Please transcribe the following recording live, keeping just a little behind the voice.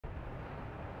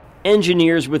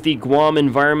Engineers with the Guam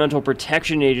Environmental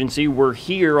Protection Agency were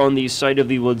here on the site of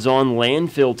the Layon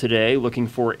landfill today looking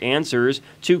for answers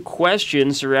to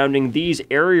questions surrounding these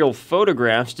aerial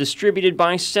photographs distributed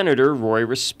by Senator Rory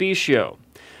Respicio.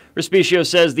 Respicio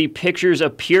says the pictures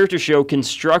appear to show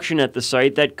construction at the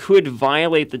site that could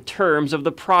violate the terms of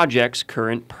the project's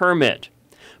current permit.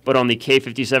 But on the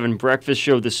K57 Breakfast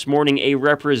Show this morning, a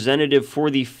representative for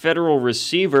the federal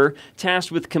receiver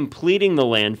tasked with completing the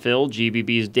landfill,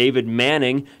 GBB's David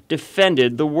Manning,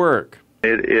 defended the work.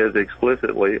 It is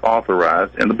explicitly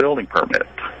authorized in the building permit.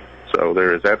 So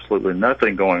there is absolutely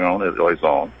nothing going on at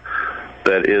Layon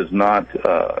that is not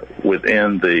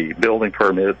within the building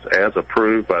permits as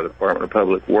approved by the Department of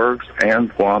Public Works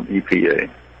and Guam EPA.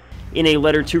 In a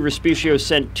letter to Respicio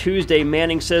sent Tuesday,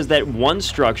 Manning says that one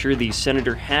structure the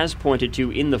senator has pointed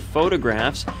to in the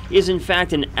photographs is in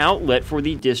fact an outlet for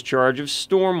the discharge of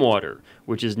stormwater,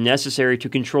 which is necessary to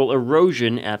control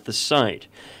erosion at the site.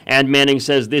 And Manning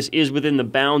says this is within the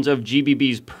bounds of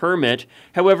GBB's permit.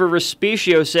 However,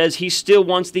 Respicio says he still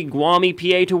wants the Guam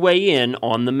EPA to weigh in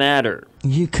on the matter.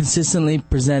 You consistently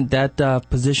present that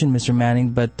position, Mr.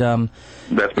 Manning, but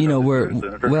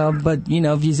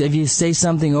if you say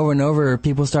something over and over,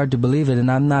 people start to believe it,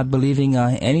 and I'm not believing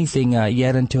anything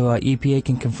yet until EPA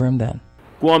can confirm that.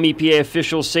 Guam EPA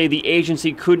officials say the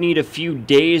agency could need a few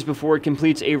days before it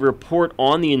completes a report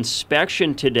on the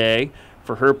inspection today.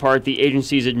 For her part, the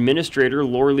agency's administrator,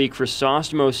 Rory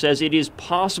Respicio, says it is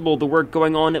possible the work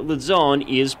going on at Layon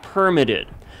is permitted.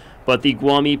 But the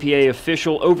Guam EPA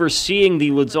official overseeing the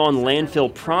Layon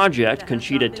landfill project,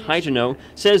 Conchita Titano,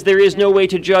 says there is no way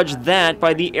to judge that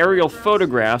by the aerial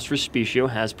photographs Respicio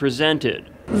has presented.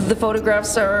 The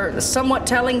photographs are somewhat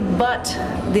telling, but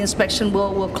the inspection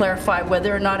will clarify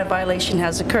whether or not a violation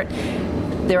has occurred.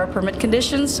 There are permit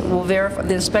conditions. We'll verify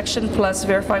the inspection plus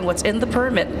verifying what's in the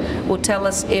permit will tell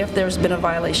us if there's been a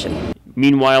violation.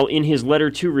 Meanwhile, in his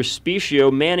letter to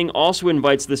Respicio, Manning also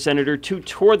invites the senator to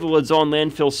tour the Layon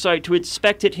landfill site to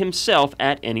inspect it himself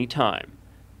at any time.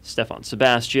 Stefan,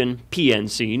 Sebastian,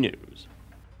 PNC News.